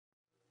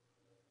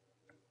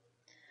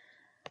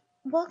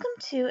Welcome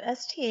to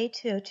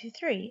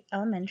STA2023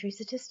 Elementary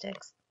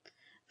Statistics.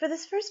 For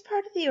this first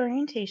part of the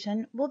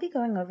orientation, we'll be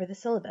going over the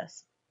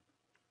syllabus.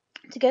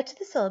 To get to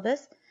the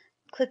syllabus,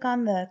 click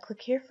on the Click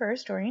Here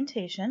First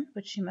orientation,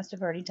 which you must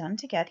have already done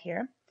to get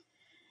here.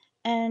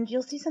 And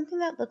you'll see something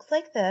that looks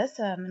like this.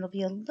 It'll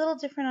be a little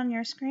different on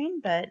your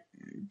screen, but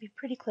be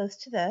pretty close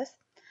to this.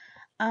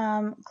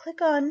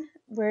 Click on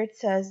where it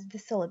says the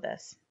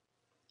syllabus,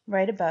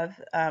 right above,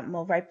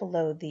 right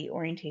below the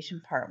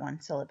orientation part 1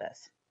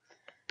 syllabus.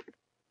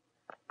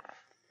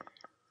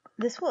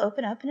 This will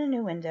open up in a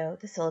new window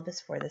the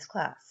syllabus for this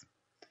class.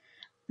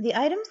 The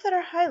items that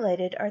are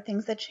highlighted are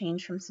things that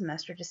change from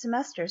semester to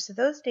semester, so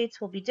those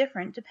dates will be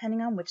different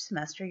depending on which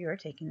semester you are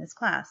taking this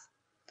class.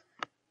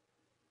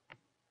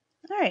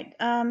 All right,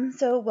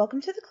 so welcome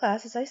to the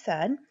class, as I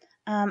said.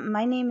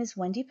 My name is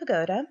Wendy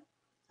Pogoda,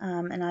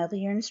 and I'll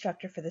be your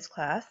instructor for this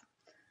class.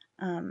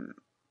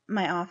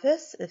 My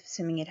office,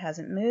 assuming it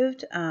hasn't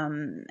moved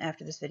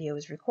after this video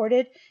was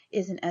recorded,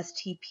 is an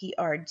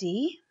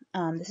STPRD.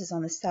 This is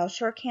on the South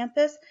Shore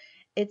campus.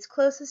 It's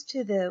closest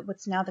to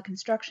what's now the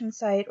construction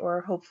site,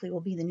 or hopefully will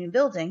be the new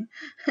building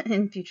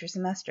in future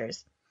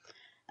semesters.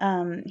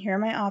 Here are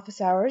my office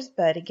hours,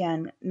 but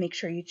again, make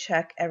sure you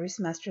check every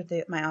semester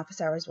that my office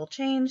hours will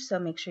change, so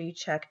make sure you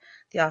check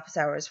the office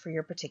hours for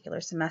your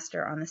particular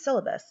semester on the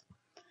syllabus.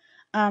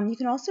 You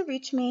can also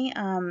reach me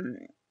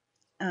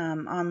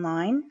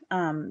online.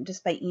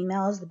 Just by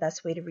email is the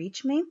best way to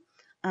reach me.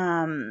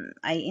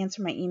 I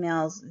answer my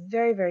emails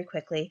very, very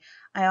quickly.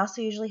 I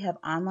also usually have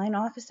online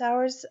office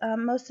hours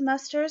most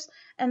semesters,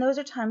 and those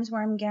are times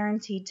where I'm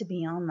guaranteed to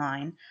be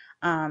online.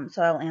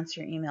 So I'll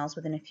answer your emails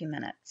within a few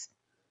minutes.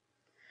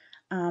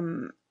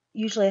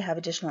 Usually I have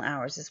additional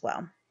hours as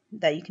well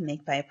that you can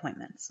make by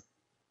appointments.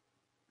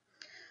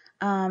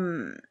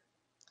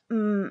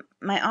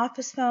 My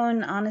office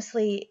phone,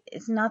 honestly,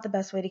 is not the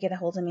best way to get a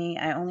hold of me.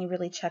 I only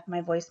really check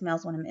my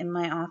voicemails when I'm in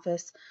my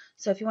office.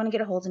 So if you want to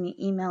get a hold of me,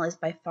 email is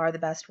by far the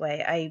best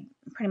way. I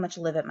pretty much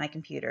live at my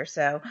computer.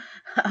 So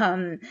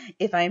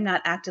if I'm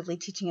not actively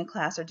teaching a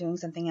class or doing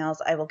something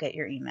else, I will get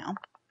your email.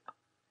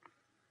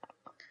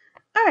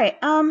 All right,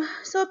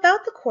 so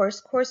about the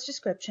course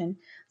description.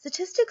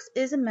 Statistics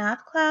is a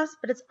math class,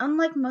 but it's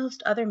unlike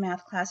most other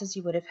math classes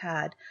you would have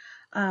had.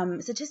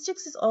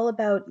 Statistics is all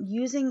about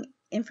using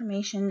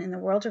information in the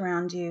world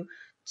around you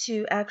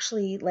to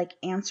actually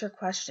answer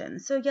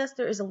questions. So yes,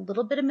 there is a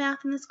little bit of math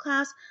in this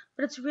class,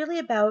 but it's really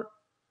about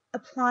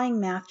applying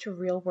math to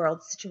real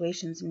world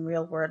situations and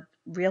real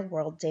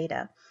world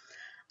data.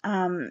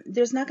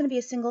 There's not going to be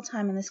a single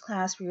time in this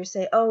class where you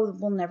say, oh,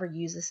 we'll never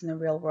use this in the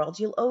real world.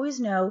 You'll always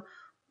know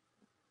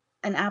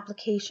an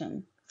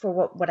application for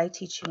what I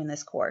teach you in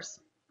this course.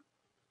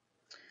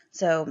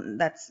 So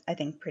that's, I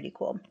think, pretty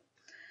cool.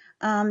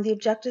 The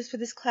objectives for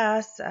this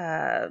class,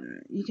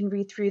 you can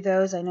read through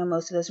those. I know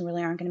most of those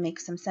really aren't going to make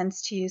some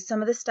sense to you.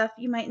 Some of the stuff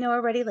you might know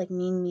already, like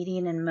mean,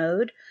 median, and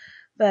mode,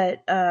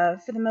 but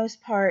for the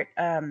most part,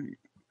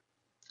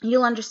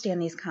 you'll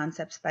understand these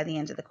concepts by the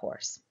end of the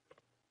course.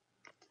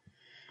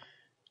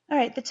 All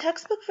right, the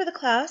textbook for the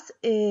class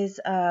is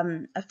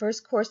a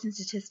first course in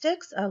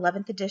statistics,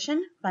 11th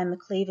edition by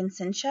McClave and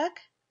Sinchek.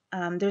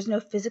 There's no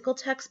physical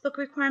textbook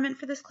requirement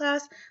for this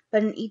class,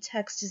 but an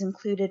e-text is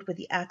included with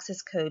the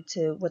access code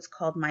to what's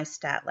called My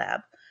Stat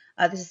Lab.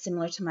 This is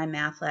similar to My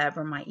Math Lab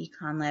or My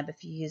Econ Lab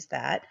if you use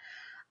that.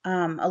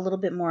 A little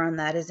bit more on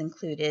that is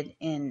included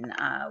in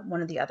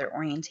one of the other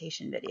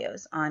orientation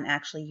videos on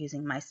actually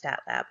using My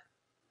Stat Lab.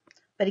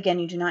 But again,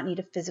 you do not need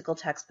a physical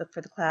textbook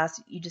for the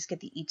class. You just get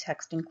the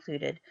e-text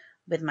included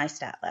with My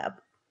Stat Lab.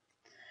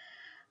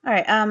 All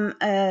right,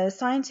 a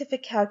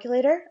scientific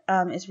calculator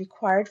is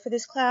required for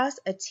this class.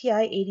 A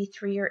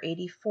TI-83 or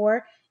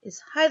 84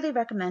 is highly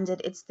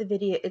recommended. It's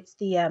the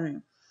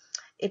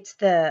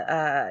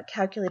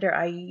calculator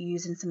I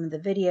use in some of the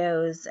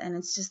videos, and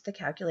it's just the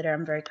calculator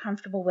I'm very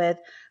comfortable with.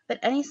 But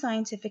any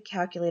scientific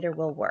calculator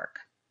will work.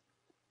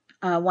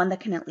 One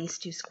that can at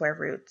least do square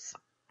roots.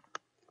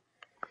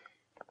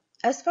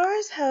 As far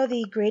as how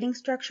the grading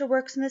structure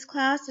works in this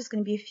class, there's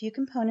going to be a few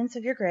components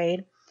of your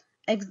grade.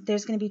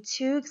 There's going to be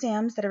 2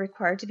 exams that are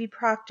required to be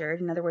proctored.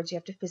 In other words, you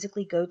have to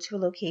physically go to a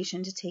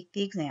location to take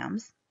the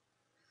exams.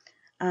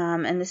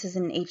 And this is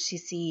an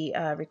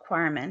HCC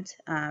requirement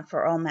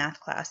for all math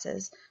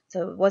classes.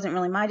 So it wasn't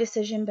really my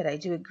decision, but I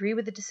do agree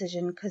with the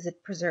decision because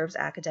it preserves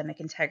academic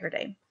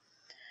integrity.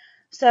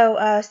 So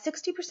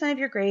 60% of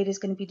your grade is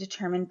going to be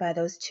determined by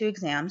those 2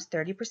 exams,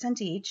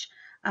 30% each.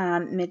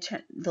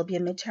 There'll be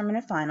a midterm and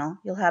a final.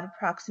 You'll have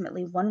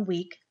approximately 1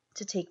 week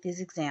to take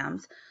these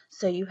exams.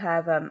 So you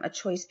have a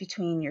choice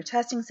between your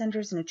testing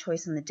centers and a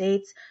choice on the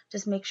dates.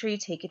 Just make sure you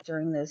take it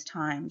during those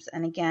times.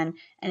 And again,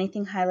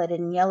 anything highlighted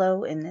in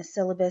yellow in the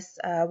syllabus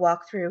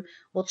walkthrough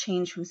will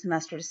change from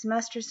semester to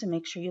semester, so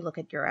make sure you look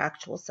at your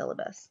actual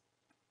syllabus.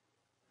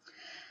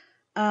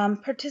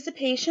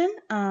 Participation,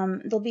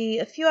 there'll be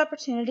a few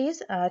opportunities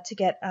to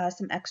get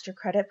some extra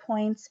credit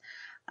points.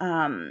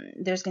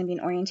 There's going to be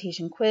an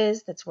orientation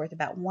quiz that's worth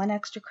about 1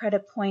 extra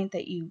credit point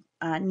that you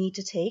need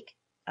to take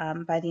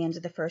by the end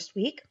of the first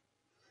week.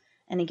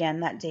 And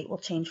again, that date will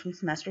change from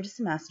semester to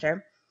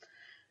semester.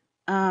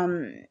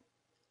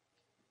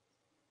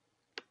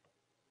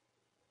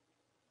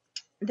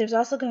 There's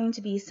also going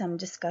to be some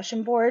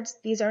discussion boards.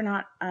 These are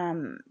not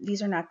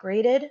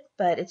graded,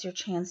 but it's your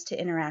chance to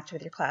interact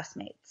with your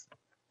classmates.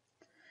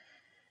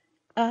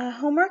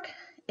 Homework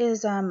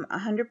is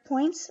 100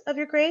 points of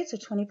your grade, so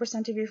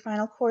 20% of your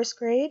final course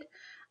grade.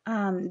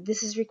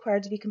 This is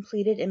required to be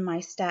completed in my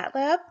stat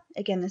lab.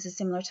 Again, this is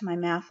similar to my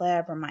math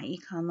lab or my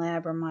econ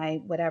lab or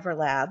my whatever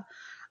lab.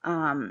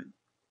 I'm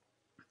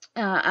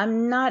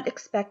not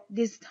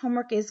this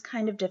homework is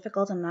kind of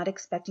difficult. I'm not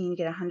expecting you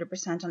to get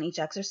 100% on each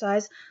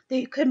exercise, though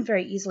you couldn't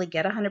very easily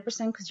get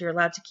 100% because you're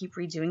allowed to keep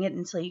redoing it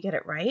until you get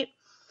it right.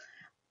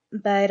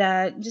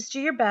 But just do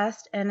your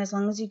best, and as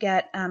long as you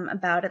get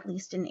about at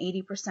least an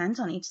 80%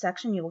 on each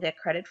section, you will get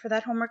credit for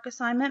that homework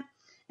assignment.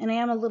 And I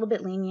am a little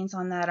bit lenient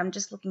on that. I'm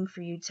just looking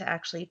for you to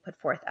actually put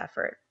forth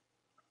effort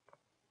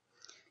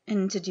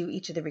and to do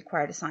each of the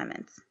required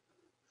assignments.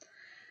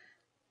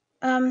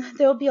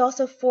 There will be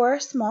also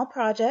 4 small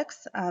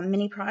projects,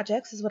 mini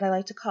projects is what I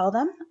like to call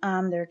them.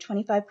 They're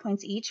 25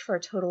 points each for a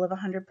total of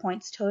 100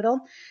 points total.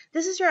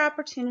 This is your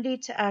opportunity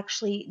to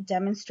actually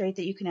demonstrate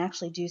that you can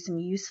actually do some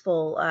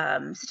useful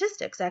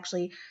statistics,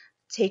 actually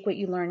take what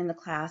you learn in the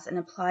class and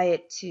apply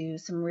it to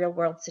some real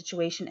world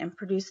situation and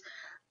produce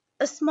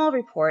a small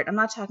report. I'm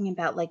not talking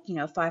about like,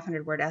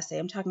 500-word essay.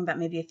 I'm talking about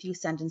maybe a few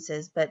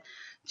sentences, but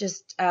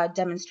just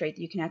demonstrate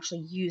that you can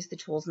actually use the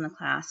tools in the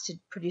class to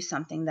produce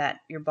something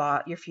that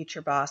your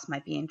future boss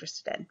might be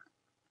interested in.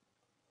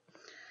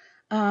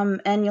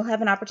 And you'll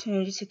have an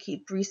opportunity to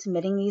keep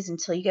resubmitting these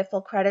until you get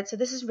full credit. So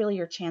this is really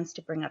your chance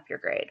to bring up your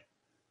grade.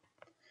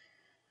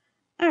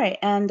 All right,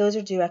 and those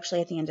are due actually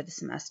at the end of the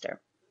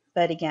semester.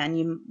 But again,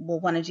 you will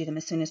want to do them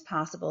as soon as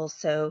possible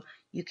so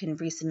you can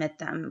resubmit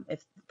them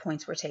if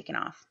points were taken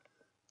off.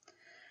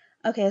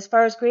 Okay, as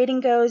far as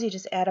grading goes, you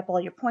just add up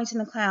all your points in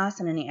the class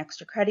and any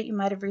extra credit you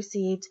might have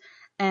received,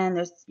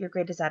 and your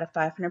grade is out of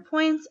 500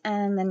 points,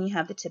 and then you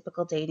have the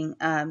typical grading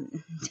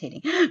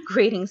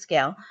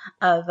scale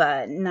of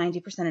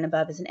 90% and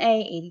above is an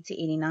A, 80 to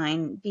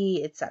 89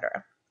 B,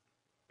 etc.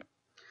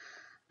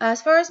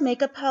 As far as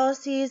makeup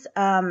policies,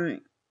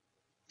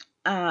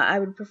 I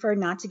would prefer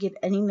not to give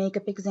any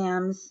makeup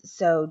exams,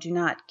 so do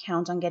not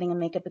count on getting a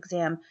makeup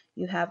exam.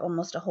 You have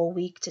almost a whole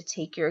week to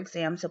take your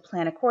exam, so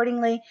plan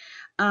accordingly.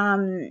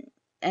 Any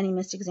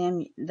missed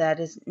exam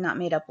that is not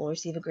made up will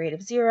receive a grade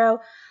of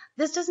 0.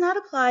 This does not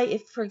apply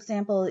if, for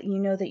example, you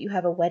know that you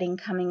have a wedding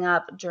coming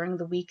up during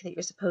the week that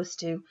you're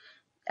supposed to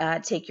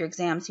take your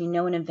exam, so you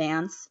know in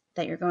advance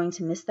that you're going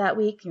to miss that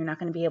week. You're not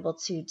going to be able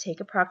to take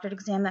a proctored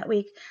exam that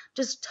week.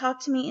 Just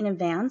talk to me in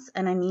advance,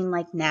 and I mean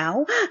like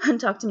now.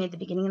 Talk to me at the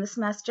beginning of the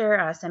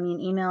semester, send me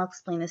an email,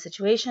 explain the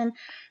situation,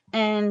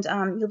 and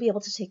you'll be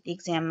able to take the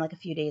exam like a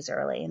few days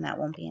early, and that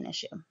won't be an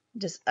issue.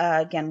 Just,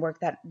 again, work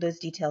those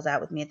details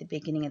out with me at the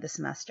beginning of the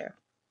semester.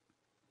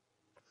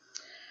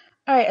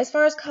 All right, as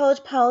far as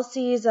college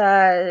policies,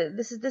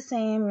 this is the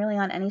same really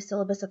on any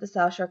syllabus at the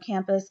South Shore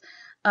campus.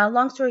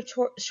 Long story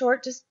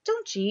short, just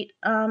don't cheat.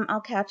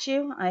 I'll catch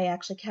you. I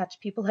actually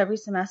catch people every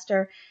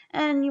semester,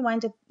 and you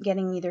wind up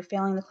getting either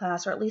failing the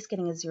class or at least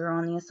getting a 0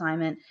 on the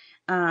assignment,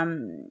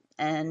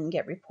 and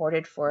get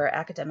reported for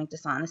academic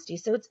dishonesty.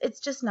 So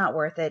it's just not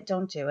worth it.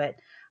 Don't do it.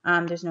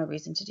 There's no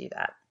reason to do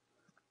that.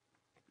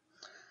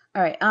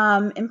 All right,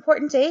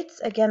 important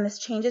dates. Again, this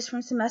changes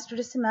from semester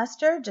to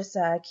semester. Just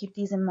keep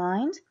these in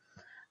mind.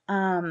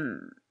 The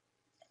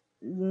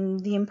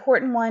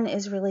important one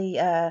is really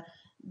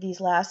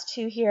these last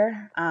 2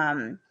 here.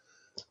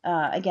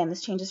 Again,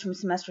 this changes from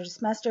semester to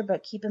semester,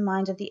 but keep in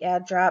mind of the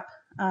add drop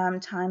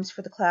times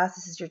for the class.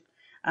 This is your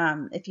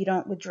if you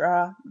don't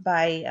withdraw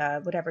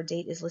by whatever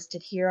date is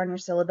listed here on your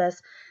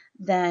syllabus,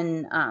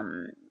 then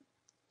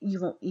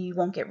you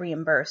won't get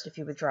reimbursed if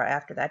you withdraw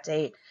after that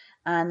date.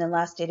 And the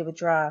last day to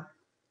withdraw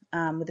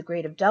with a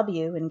grade of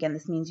W, and again,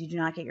 this means you do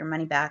not get your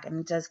money back, and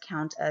it does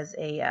count as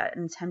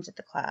an attempt at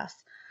the class.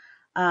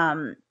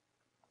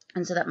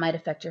 And so that might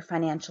affect your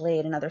financial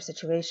aid in other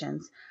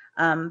situations.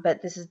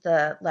 But this is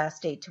the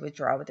last date to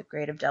withdraw with a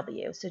grade of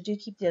W. So do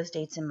keep those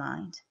dates in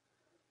mind.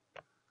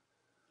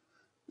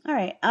 All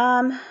right,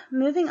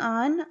 moving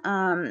on,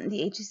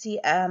 the HCC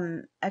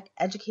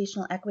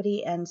Educational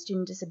Equity and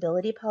Student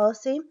Disability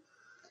Policy.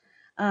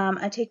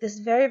 I take this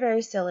very,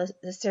 very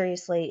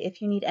seriously.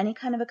 If you need any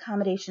kind of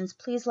accommodations,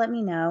 please let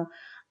me know.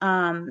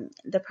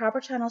 The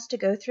proper channels to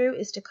go through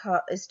is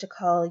to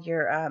call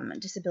your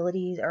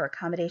disability or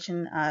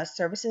accommodation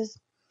services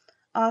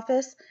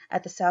office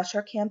at the South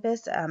Shore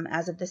campus.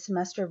 As of this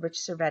semester, Rich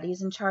Cervetti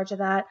is in charge of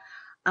that.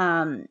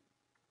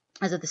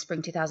 As of the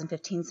spring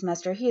 2015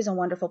 semester, he is a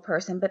wonderful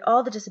person, but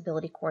all the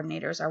disability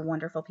coordinators are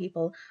wonderful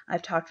people.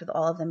 I've talked with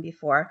all of them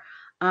before,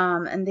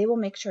 and they will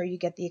make sure you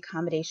get the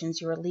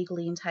accommodations you are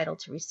legally entitled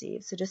to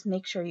receive. So just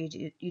make sure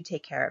you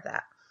take care of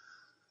that.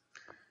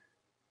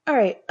 All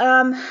right,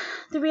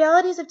 the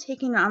realities of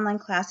taking online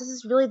classes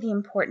is really the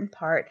important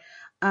part.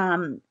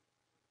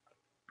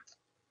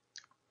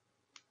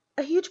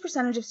 a huge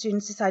percentage of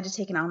students decide to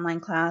take an online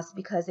class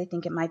because they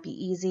think it might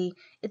be easy.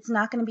 It's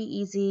not going to be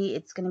easy.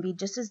 It's going to be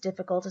just as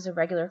difficult as a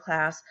regular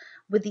class,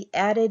 with the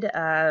added,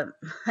 I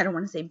don't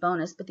want to say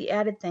bonus, but the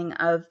added thing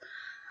of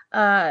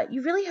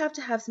you really have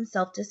to have some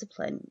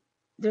self-discipline.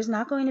 There's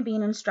not going to be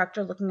an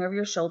instructor looking over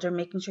your shoulder,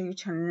 making sure you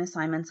turn in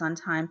assignments on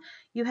time.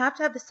 You have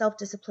to have the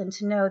self-discipline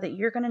to know that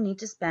you're going to need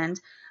to spend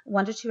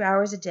 1 to 2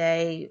 hours a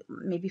day,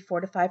 maybe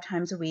 4 to 5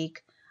 times a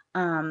week,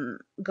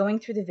 going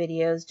through the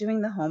videos, doing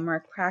the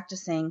homework,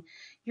 practicing.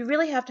 You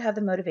really have to have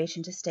the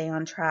motivation to stay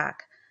on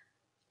track.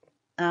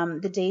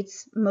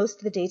 Most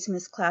of the dates in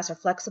this class are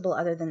flexible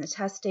other than the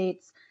test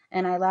dates,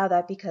 and I allow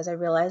that because I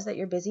realize that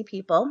you're busy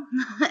people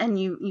and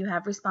you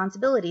have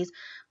responsibilities,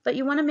 but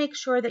you want to make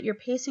sure that you're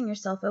pacing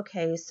yourself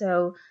okay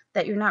so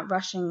that you're not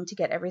rushing to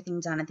get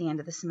everything done at the end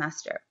of the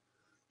semester,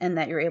 and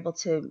that you're able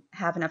to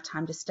have enough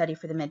time to study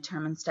for the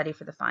midterm and study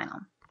for the final.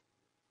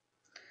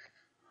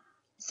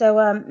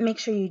 So make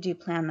sure you do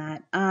plan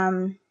that.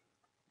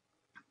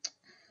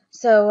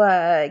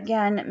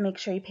 Again, make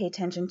sure you pay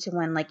attention to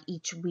when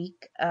each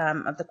week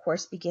of the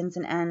course begins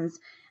and ends.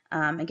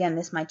 Again,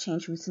 this might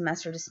change from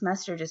semester to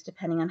semester just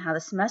depending on how the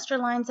semester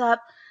lines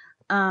up.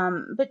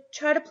 But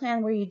try to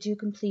plan where you do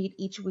complete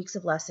each week's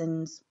of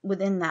lessons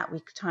within that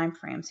week time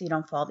frame so you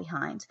don't fall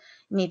behind.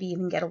 Maybe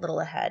even get a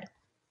little ahead.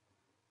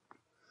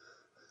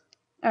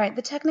 All right,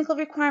 the technical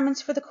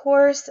requirements for the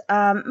course.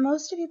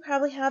 Most of you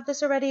probably have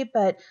this already,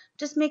 but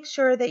just make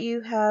sure that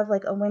you have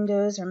a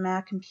Windows or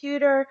Mac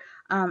computer,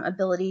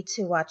 ability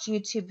to watch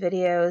YouTube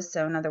videos.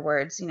 So in other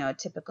words, a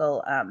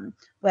typical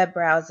web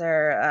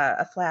browser,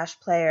 a Flash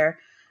player.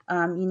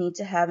 You need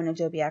to have an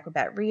Adobe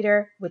Acrobat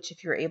Reader, which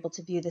if you're able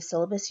to view the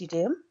syllabus, you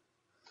do.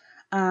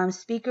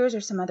 Speakers or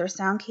some other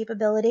sound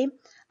capability.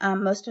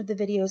 Most of the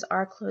videos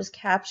are closed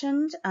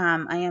captioned.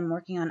 I am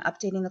working on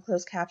updating the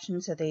closed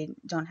captions so they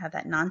don't have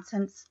that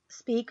nonsense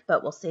speak,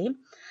 but we'll see.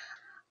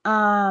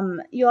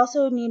 You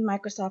also need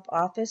Microsoft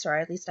Office, or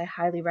at least I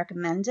highly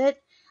recommend it.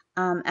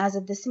 As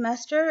of this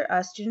semester,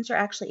 students are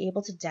actually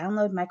able to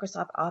download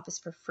Microsoft Office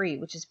for free,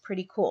 which is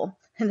pretty cool.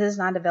 And this is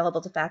not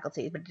available to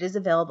faculty, but it is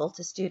available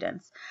to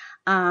students.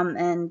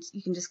 And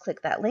you can just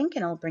click that link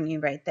and it'll bring you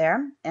right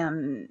there.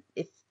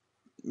 If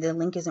the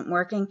link isn't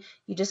working,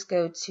 you just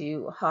go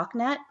to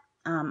HawkNet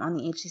on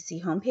the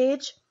HCC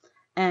homepage,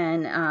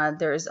 and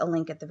there's a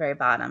link at the very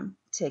bottom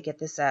to get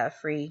this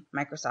free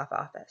Microsoft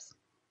Office.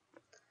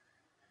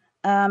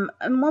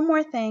 And one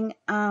more thing,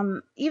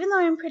 even though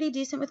I'm pretty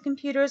decent with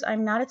computers,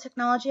 I'm not a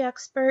technology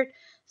expert,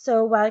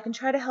 so while I can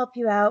try to help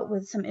you out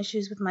with some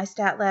issues with my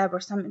stat lab or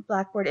some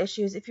Blackboard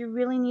issues, if you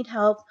really need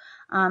help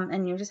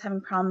and you're just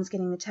having problems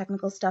getting the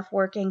technical stuff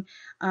working,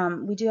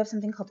 we do have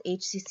something called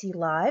HCC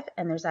Live,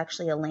 and there's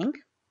actually a link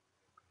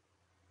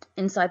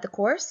inside the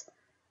course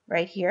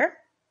right here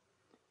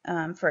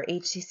for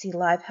HCC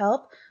Live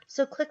Help.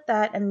 So click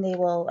that and they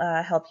will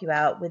help you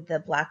out with the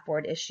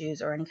Blackboard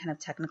issues or any kind of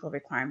technical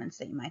requirements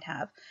that you might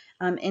have.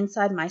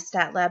 Inside my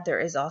stat lab, there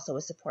is also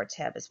a support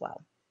tab as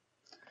well.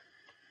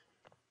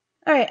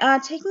 All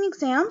right, taking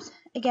exams.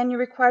 Again, you're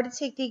required to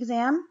take the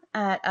exam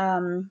at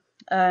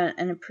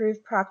an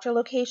approved proctor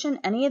location.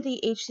 Any of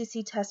the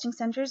HCC testing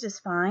centers is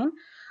fine.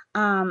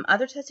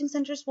 Other testing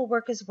centers will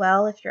work as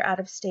well if you're out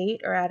of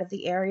state or out of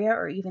the area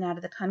or even out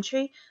of the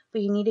country,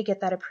 but you need to get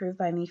that approved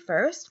by me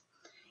first.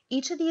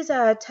 Each of these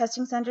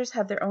testing centers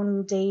have their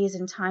own days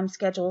and time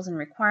schedules and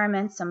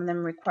requirements. Some of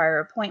them require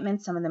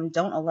appointments, some of them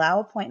don't allow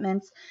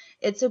appointments.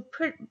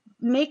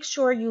 Make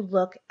sure you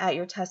look at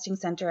your testing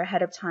center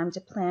ahead of time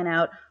to plan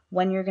out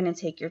when you're going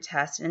to take your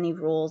test, and any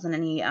rules and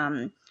any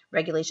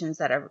regulations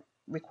that are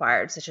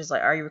required, such as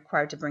are you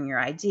required to bring your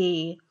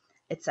ID,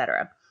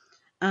 etc.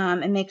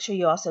 And make sure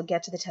you also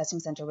get to the testing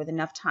center with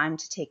enough time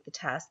to take the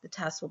test. The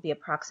test will be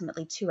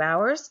approximately 2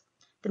 hours,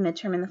 the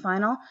midterm and the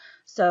final.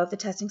 So if the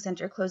testing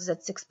center closes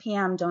at 6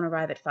 p.m., don't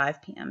arrive at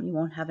 5 p.m. You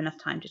won't have enough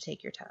time to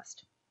take your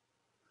test.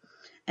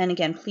 And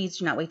again, please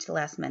do not wait to the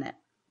last minute.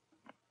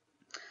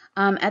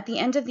 At the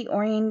end of the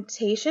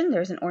orientation,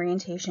 there's an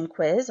orientation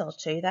quiz. I'll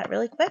show you that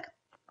really quick.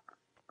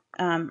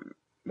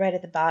 Right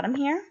at the bottom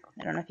here.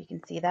 I don't know if you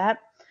can see that.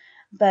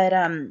 But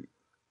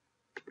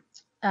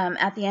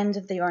at the end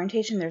of the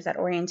orientation, there's that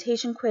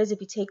orientation quiz.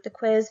 If you take the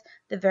quiz,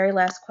 the very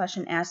last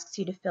question asks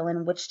you to fill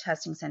in which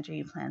testing center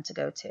you plan to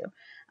go to.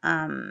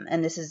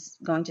 And this is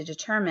going to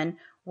determine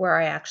where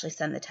I actually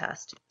send the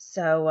test.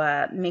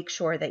 So make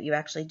sure that you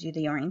actually do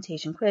the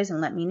orientation quiz and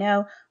let me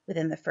know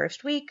within the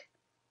first week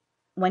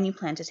when you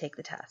plan to take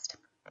the test.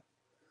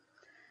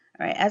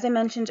 All right, as I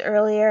mentioned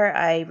earlier,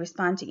 I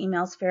respond to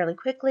emails fairly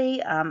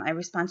quickly. I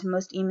respond to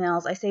most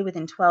emails, I say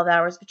within 12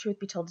 hours, but truth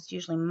be told, it's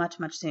usually much,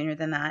 much sooner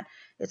than that.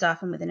 It's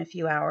often within a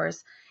few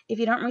hours. If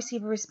you don't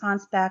receive a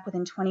response back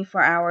within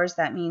 24 hours,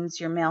 that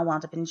means your mail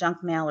wound up in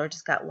junk mail or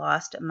just got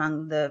lost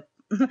among the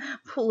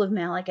pool of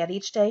mail I get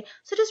each day.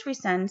 So just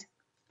resend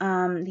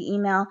the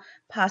email,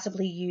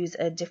 possibly use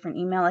a different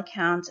email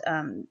account.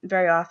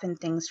 Very often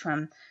things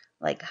from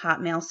like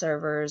Hotmail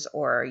servers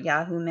or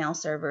Yahoo mail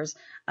servers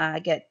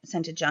get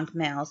sent to junk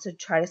mail. So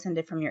try to send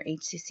it from your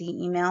HCC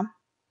email.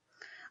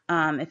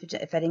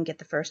 if I didn't get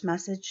the first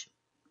message.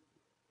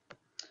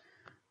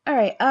 All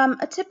right,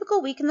 a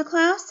typical week in the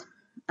class,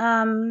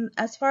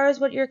 as far as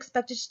what you're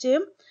expected to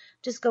do,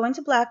 just go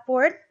into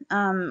Blackboard,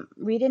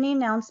 read any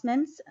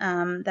announcements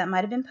that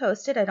might have been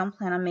posted. I don't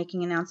plan on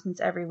making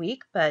announcements every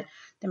week, but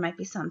there might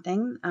be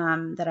something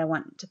that I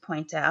want to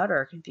point out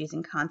or a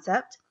confusing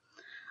concept.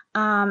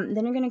 Then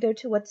you're going to go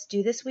to what's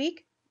due this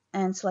week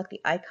and select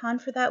the icon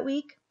for that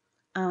week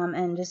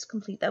and just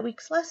complete that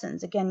week's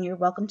lessons. Again, you're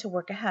welcome to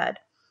work ahead.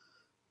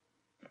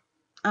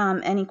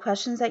 Any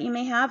questions that you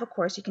may have, of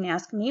course, you can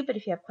ask me, but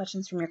if you have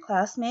questions from your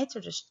classmates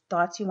or just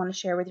thoughts you want to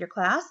share with your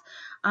class,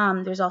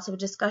 there's also a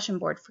discussion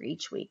board for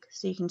each week,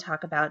 so you can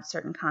talk about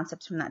certain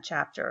concepts from that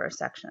chapter or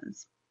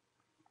sections.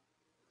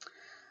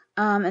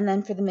 And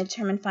then for the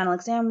midterm and final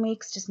exam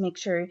weeks, just make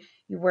sure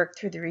you work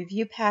through the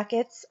review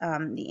packets.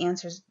 The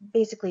answers,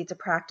 basically it's a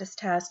practice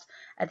test.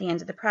 At the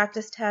end of the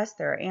practice test,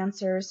 there are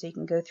answers, so you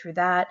can go through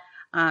that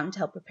to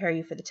help prepare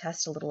you for the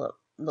test a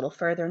little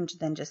further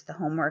than just the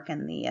homework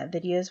and the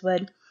videos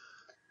would.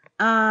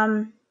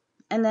 And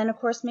then, of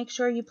course, make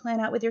sure you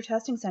plan out with your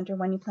testing center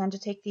when you plan to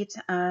take the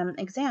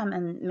exam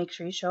and make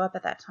sure you show up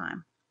at that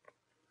time.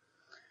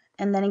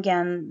 And then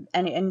again,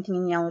 anything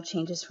in yellow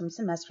changes from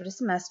semester to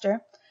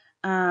semester.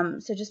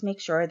 So just make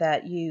sure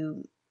that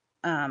you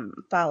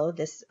follow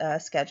this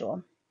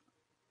schedule.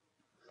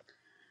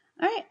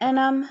 All right,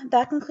 and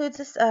that concludes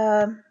this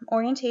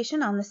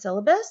orientation on the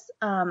syllabus.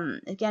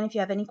 Again, if you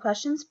have any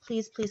questions,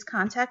 please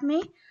contact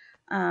me.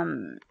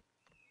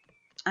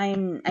 I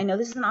know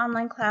this is an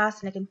online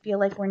class, and it can feel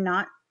like we're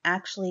not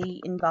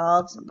actually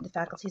involved. The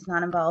faculty is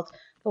not involved,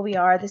 but we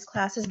are. This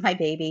class is my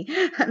baby.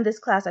 This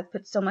class I've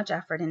put so much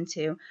effort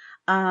into.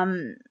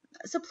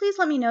 So please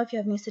let me know if you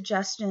have any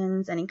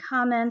suggestions, any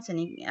comments,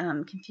 any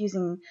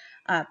confusing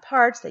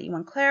parts that you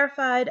want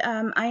clarified.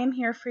 I am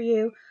here for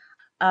you.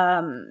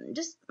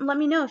 Just let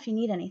me know if you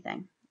need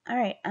anything. All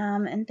right,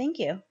 and thank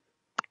you.